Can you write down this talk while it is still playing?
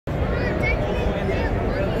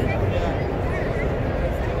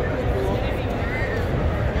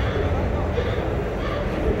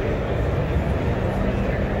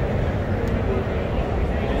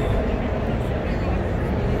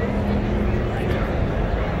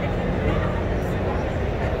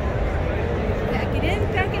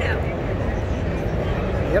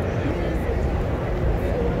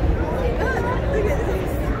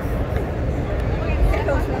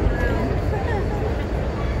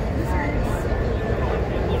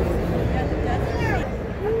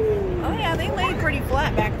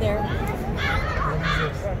there.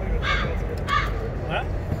 Huh?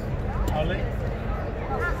 Ollie?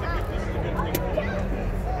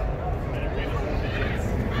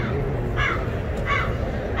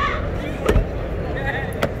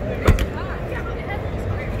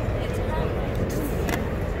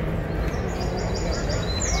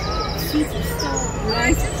 Seats are so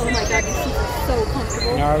nice. Oh my god, these seats are so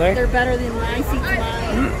comfortable. Are they? They're better than my seats.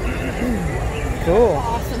 Mine. Cool.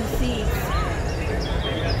 Awesome seats.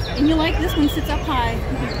 And you like this one sits up high.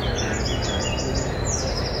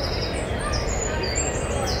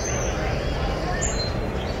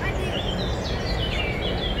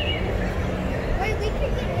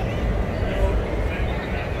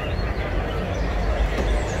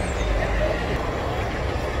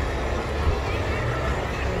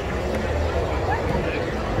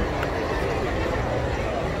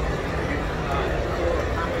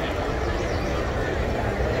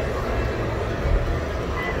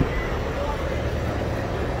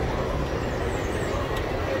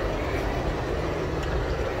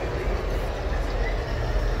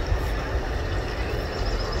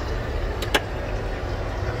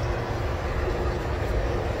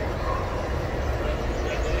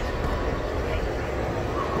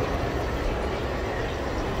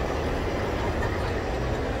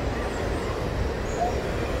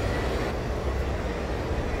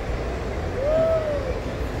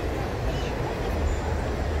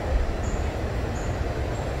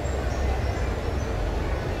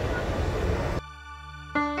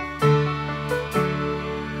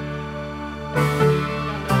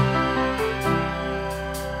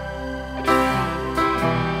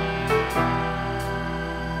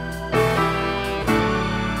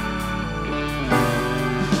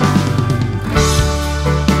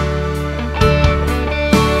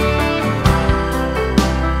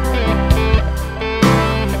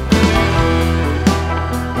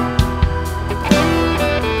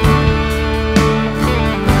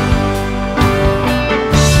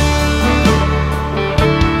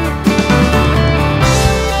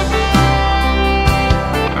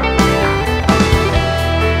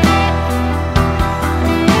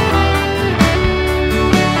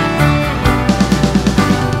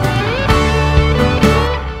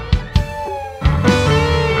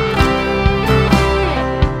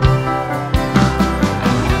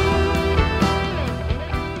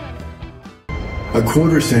 A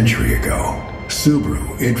quarter century ago,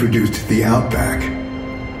 Subaru introduced the Outback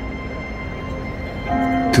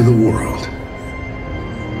to the world.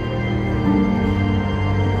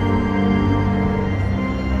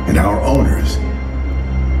 And our owners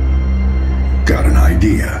got an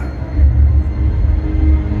idea.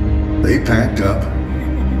 They packed up,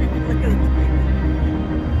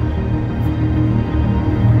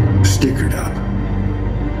 stickered up,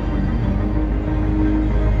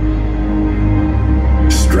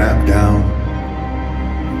 strapped down,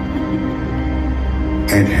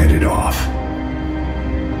 and headed off.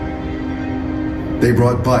 They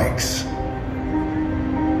brought bikes,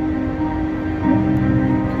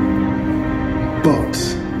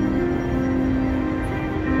 boats,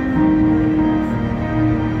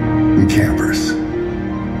 and campers.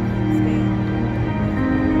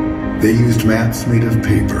 They used maps made of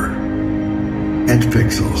paper and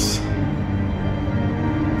pixels.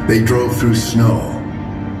 They drove through snow,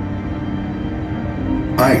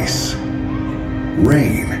 ice,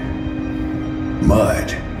 rain,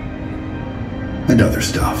 mud, and other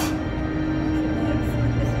stuff.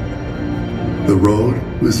 The road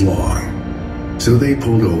was long, so they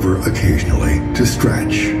pulled over occasionally to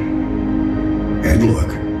stretch and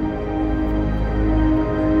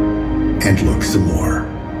look some more.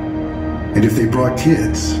 And if they brought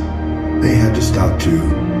kids, they had to stop to,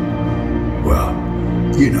 well,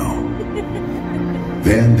 you know.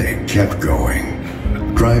 Then they kept going,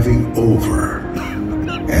 driving over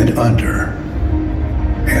and under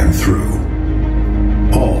and through,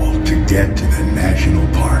 all to get to the national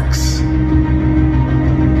parks.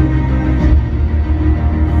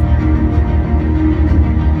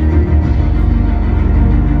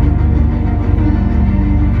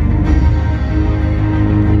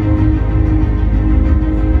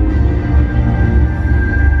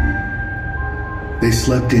 They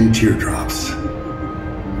slept in teardrops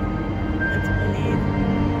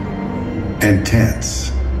and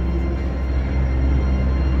tents.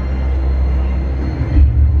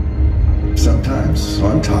 Sometimes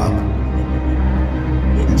on top,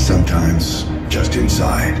 and sometimes just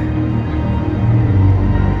inside.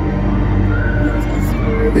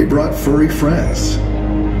 They brought furry friends.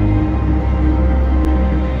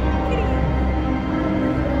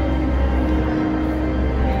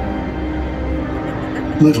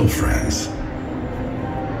 little friends.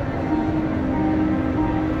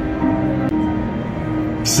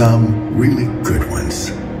 Some really good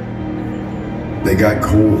ones. They got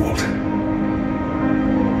cold.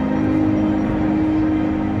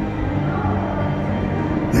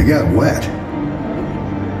 They got wet.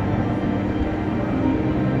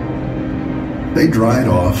 They dried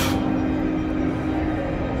off.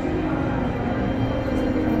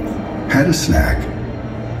 Had a snack.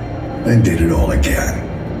 And did it all again.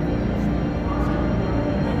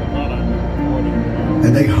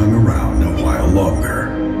 And they hung around a while longer.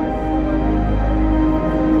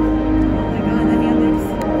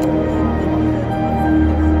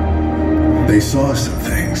 They saw some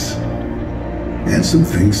things, and some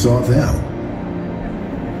things saw them.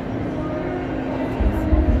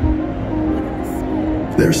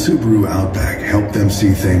 Their Subaru Outback helped them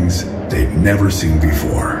see things they'd never seen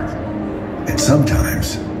before. And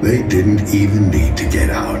sometimes they didn't even need to get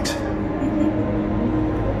out.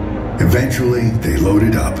 Eventually, they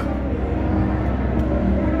loaded up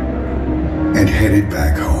and headed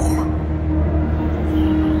back home.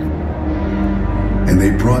 And they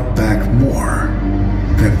brought back more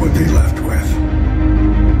than what they left with.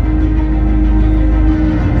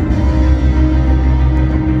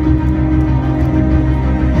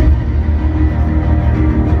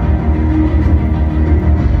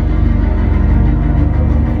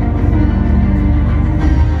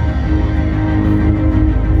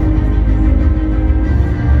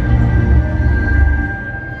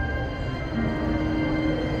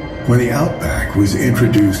 When the Outback was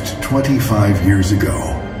introduced 25 years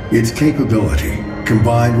ago, its capability,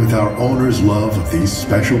 combined with our owner's love of these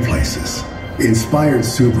special places, inspired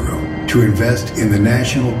Subaru to invest in the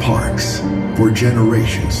national parks for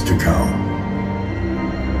generations to come.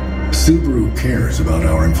 Subaru cares about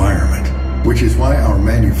our environment, which is why our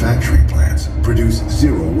manufacturing plants produce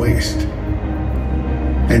zero waste.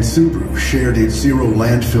 And Subaru shared its zero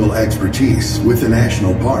landfill expertise with the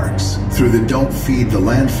national parks through the Don't Feed the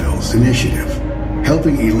Landfills initiative,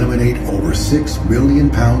 helping eliminate over 6 million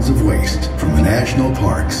pounds of waste from the national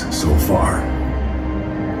parks so far.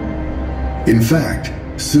 In fact,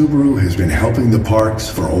 Subaru has been helping the parks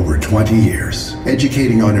for over 20 years,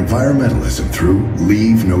 educating on environmentalism through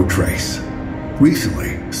Leave No Trace.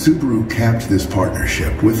 Recently, Subaru capped this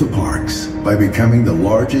partnership with the parks by becoming the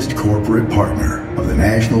largest corporate partner of the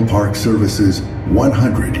National Park Service's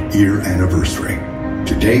 100-year anniversary.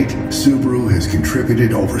 To date, Subaru has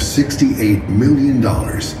contributed over $68 million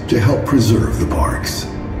to help preserve the parks.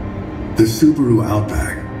 The Subaru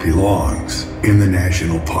Outback belongs in the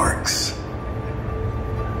national parks.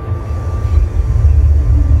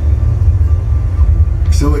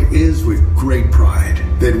 So it is with great pride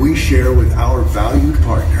that we share with our valued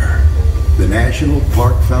partner, the National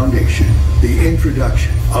Park Foundation, the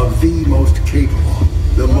introduction of the most capable,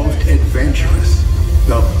 the most adventurous,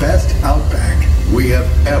 the best Outback we have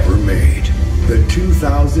ever made. The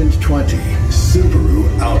 2020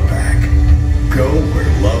 Subaru Outback. Go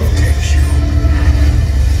where love takes you.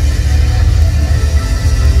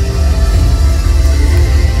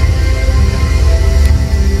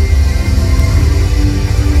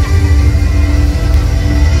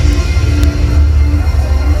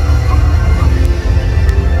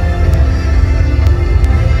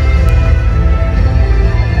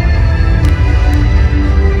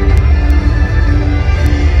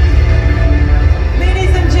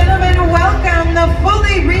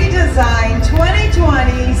 Redesigned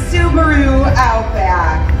 2020 Subaru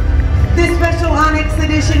Outback. This special Onyx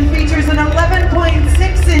edition features an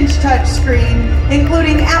 11.6-inch touchscreen,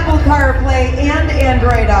 including Apple CarPlay and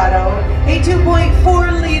Android Auto, a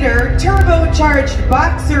 2.4-liter turbocharged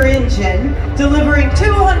boxer engine delivering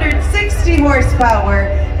 260 horsepower,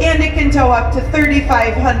 and it can tow up to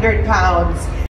 3,500 pounds.